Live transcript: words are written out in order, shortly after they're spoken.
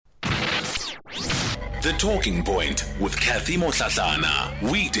The Talking Point with Kathy Motlatlana.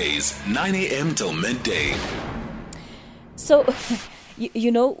 Weekdays, 9 a.m. till midday. So,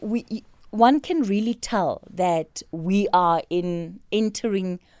 one can really tell that we are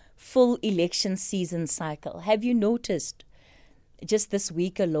entering full election season cycle. Have you noticed just this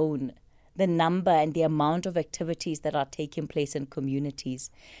week alone the number and the amount of activities that are taking place in communities?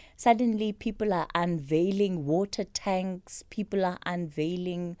 Suddenly people are unveiling water tanks, people are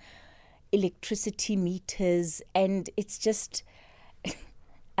unveiling electricity meters, and it's just,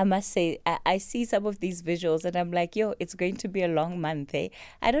 I must say, I see some of these visuals and I'm like, it's going to be a long month, eh?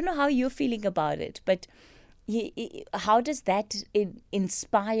 I don't know how you're feeling about it, but how does that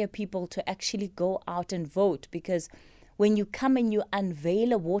inspire people to actually go out and vote? Because when you come and you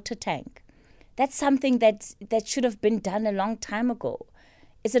unveil a water tank, that's something that should have been done a long time ago.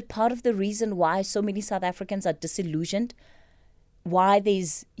 Is it part of the reason why so many South Africans are disillusioned? Why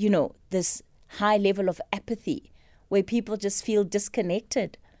there's, this high level of apathy where people just feel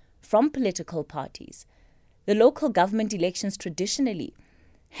disconnected from political parties? The local government elections traditionally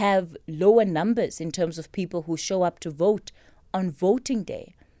have lower numbers in terms of people who show up to vote on voting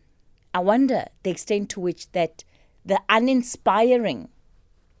day. I wonder the extent to which that the uninspiring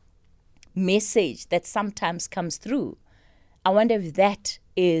message that sometimes comes through, I wonder if that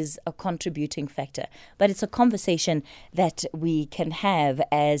is a contributing factor. But it's a conversation that we can have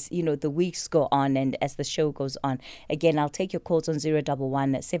as, the weeks go on and as the show goes on. Again, I'll take your calls on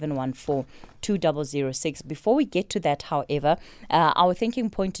 011 714 2006. Before we get to that, however, our thinking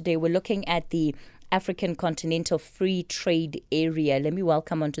point today, we're looking at the African Continental Free Trade Area. Let me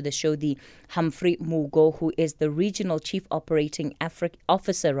welcome onto the show the Humphrey Mugo, who is the Regional Chief Operating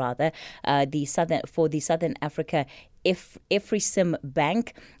Officer, for the Southern Africa Afrexim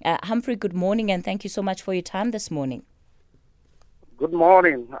Bank. Humphrey, good morning, and thank you so much for your time this morning. Good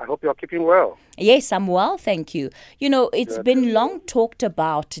morning. I hope you're keeping well. Yes, I'm well, thank you. It's been long talked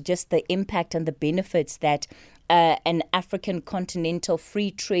about just the impact and the benefits that an African Continental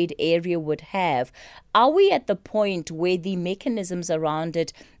Free Trade Area would have. Are we at the point where the mechanisms around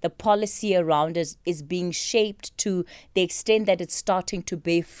it, the policy around it is being shaped to the extent that it's starting to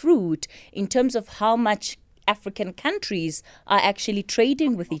bear fruit in terms of how much African countries are actually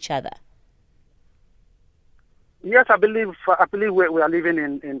trading with each other? Yes, I believe we are living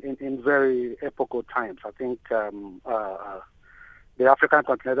in very epochal times. I think the African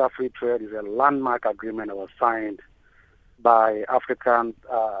Continental Free Trade is a landmark agreement that was signed by African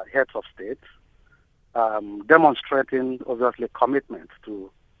heads of state, demonstrating obviously commitment to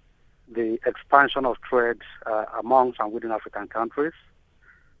the expansion of trade amongst and within African countries.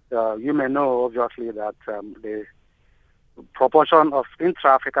 You may know obviously that the proportion of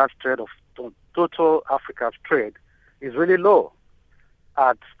intra-African trade of total Africa's trade is really low,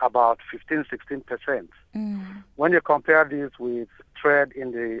 at about 15-16%. When you compare this with trade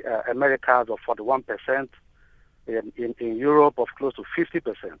in the Americas of 41%, in Europe of close to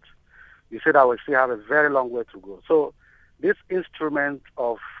 50%, you see that we still have a very long way to go. So this instrument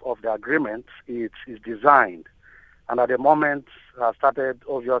of the agreement is designed, and at the moment started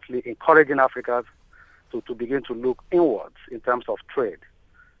obviously encouraging Africa to begin to look inwards in terms of trade.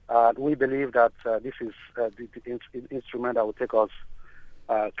 We believe that this is the instrument that will take us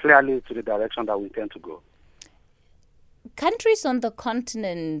clearly to the direction that we intend to go. Countries on the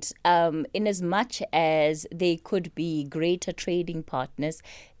continent, in as much as they could be greater trading partners,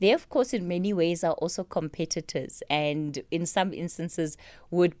 they of course in many ways are also competitors, and in some instances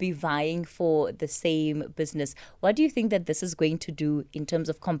would be vying for the same business. What do you think that this is going to do in terms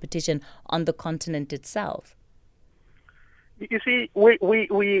of competition on the continent itself? You see,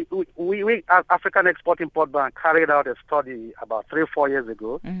 we as African Export-Import Bank carried out a study about 3-4 years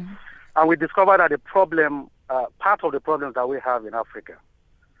ago, and we discovered that the problem, part of the problems that we have in Africa,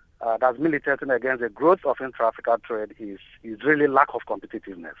 that's militating against the growth of intra-African trade is really lack of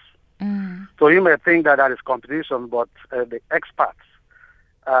competitiveness. So you may think that is competition, but the experts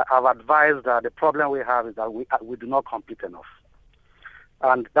have advised that the problem we have is that we do not compete enough,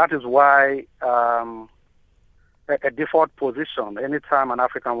 and that is why a default position anytime an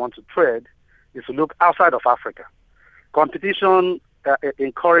African wants to trade is to look outside of Africa. Competition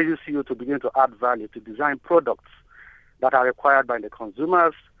encourages you to begin to add value, to design products that are required by the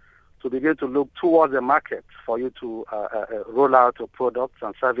consumers, to begin to look towards the market for you to roll out your products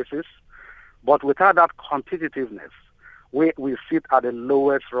and services. But without that competitiveness, we sit at the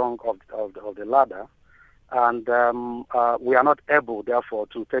lowest rung of the ladder, and we are not able, therefore,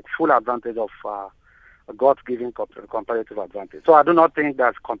 to take full advantage of God's given comparative advantage. So I do not think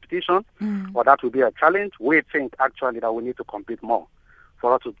that's competition, or that will be a challenge. We think actually that we need to compete more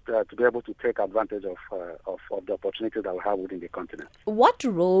for us to be able to take advantage of the opportunities that we have within the continent. What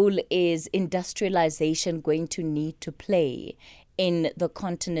role is industrialization going to need to play in the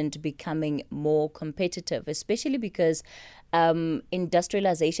continent becoming more competitive, especially because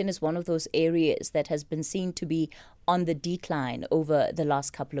industrialization is one of those areas that has been seen to be on the decline over the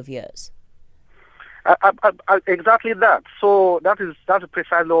last couple of years? Exactly that. So that's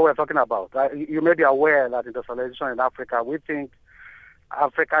precisely what we're talking about. You may be aware that industrialization in Africa, we think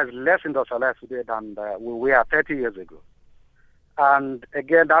Africa is less industrialized today than we were 30 years ago. And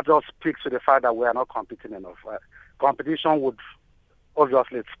again, that just speaks to the fact that we are not competing enough. Competition would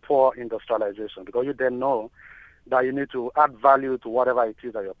obviously spur industrialization, because you then know that you need to add value to whatever it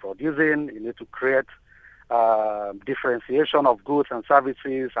is that you're producing. You need to create differentiation of goods and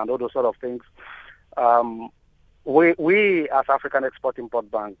services and all those sort of things. We as African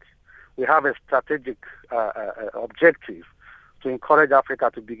Export-Import Bank, we have a strategic objective to encourage Africa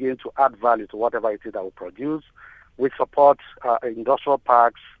to begin to add value to whatever it is that we produce. We support industrial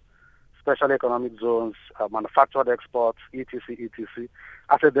parks, special economic zones, manufactured exports, etc.,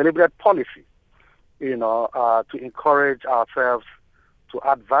 as a deliberate policy, to encourage ourselves to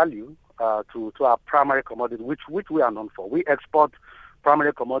add value to our primary commodities, which we are known for. We export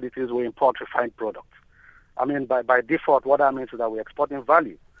primary commodities, we import refined products. I mean, by default, what that means is that we're exporting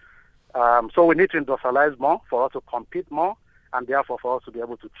value. So we need to industrialize more for us to compete more, and therefore for us to be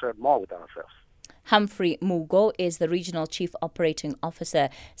able to trade more with ourselves. Humphrey Mugo is the Regional Chief Operating Officer,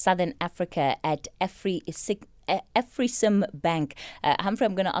 Southern Africa at AfriSim Bank. Humphrey,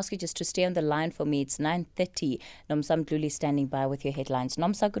 I'm going to ask you just to stay on the line for me. It's 9:30. Nomsa Mdluli standing by with your headlines.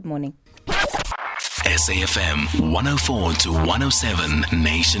 Nomsa, good morning. SAFM 104 to 107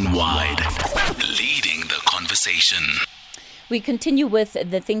 nationwide. Leading the conversation. We continue with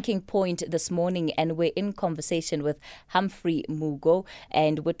the thinking point this morning, and we're in conversation with Humphrey Mugo,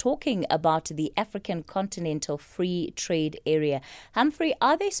 and we're talking about the African Continental Free Trade Area. Humphrey,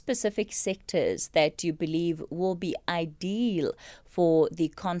 are there specific sectors that you believe will be ideal for the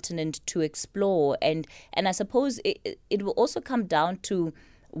continent to explore? And I suppose it will also come down to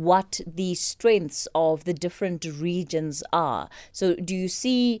what the strengths of the different regions are. So do you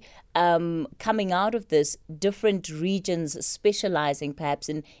see coming out of this different regions specializing perhaps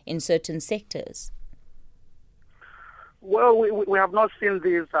in certain sectors? Well, we have not seen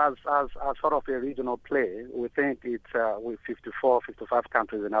this as sort of a regional play. We think it's with 55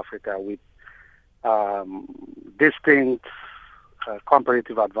 countries in Africa with distinct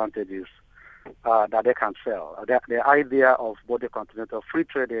comparative advantages that they can sell. The idea of both the Continental Free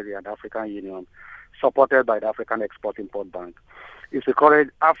Trade Area and the African Union, supported by the African Export-Import Bank, is to encourage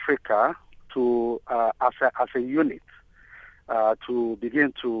Africa to, as a unit, to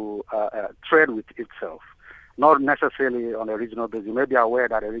begin to trade with itself, not necessarily on a regional basis. You may be aware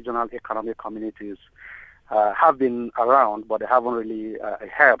that the regional economic communities have been around, but they haven't really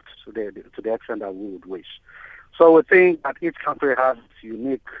helped to the extent that we would wish. So we think that each country has its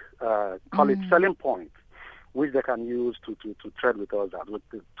unique, call it selling point, which they can use to trade with us at, with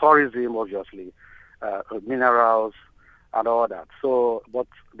the tourism, obviously, minerals, and all that. So, but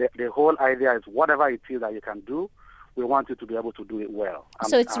the whole idea is whatever it is that you can do, we want you to be able to do it well.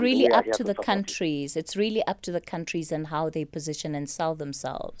 So it's really up to the countries. It's really up to the countries and how they position and sell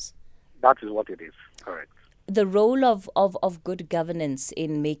themselves. That is what it is, correct. The role of good governance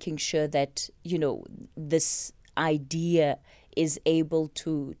in making sure that, this idea is able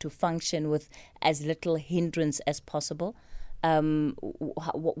to function with as little hindrance as possible.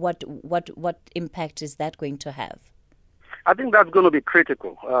 What impact is that going to have? I think that's going to be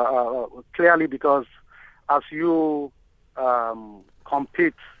critical, clearly, because as you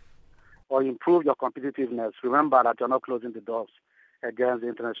compete or improve your competitiveness, remember that you're not closing the doors against the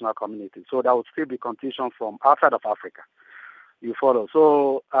international community. So there will still be competition from outside of Africa. You follow.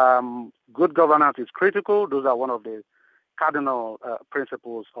 So good governance is critical. Those are one of the cardinal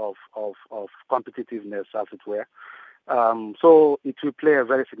principles of competitiveness, as it were. So it will play a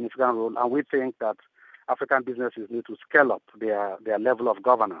very significant role, and we think that African businesses need to scale up their level of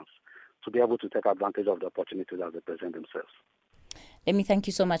governance to be able to take advantage of the opportunities as they present themselves. Let me thank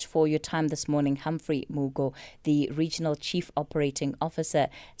you so much for your time this morning, Humphrey Mugo, the Regional Chief Operating Officer,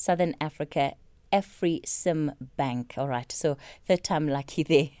 Southern Africa, AfriSim Bank. All right, so third time lucky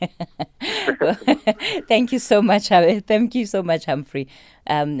there. Thank you so much. Thank you so much, Humphrey.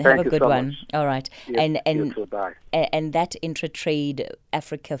 Have a good one. Much. All right, yes, and that Intra-Trade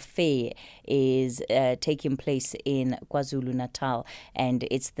Africa Fair is taking place in KwaZulu-Natal, and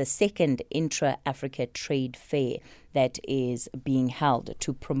it's the second Intra-Africa Trade Fair that is being held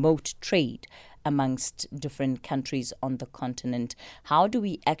to promote trade amongst different countries on the continent. How do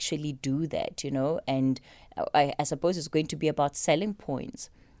we actually do that, And I suppose it's going to be about selling points.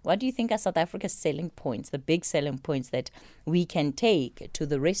 What do you think are South Africa's selling points, the big selling points that we can take to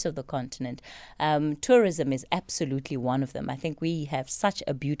the rest of the continent? Tourism is absolutely one of them. I think we have such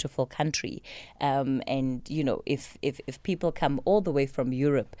a beautiful country. And, if people come all the way from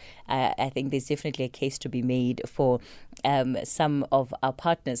Europe, I think there's definitely a case to be made for some of our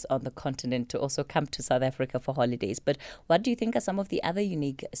partners on the continent to also come to South Africa for holidays. But what do you think are some of the other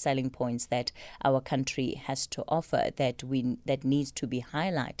unique selling points that our country has to offer that needs to be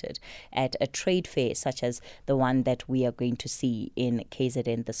highlighted at a trade fair such as the one that we are going to see in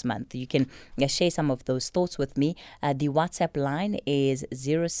KZN this month? You can share some of those thoughts with me. The WhatsApp line is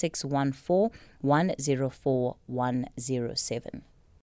 0614 104 107.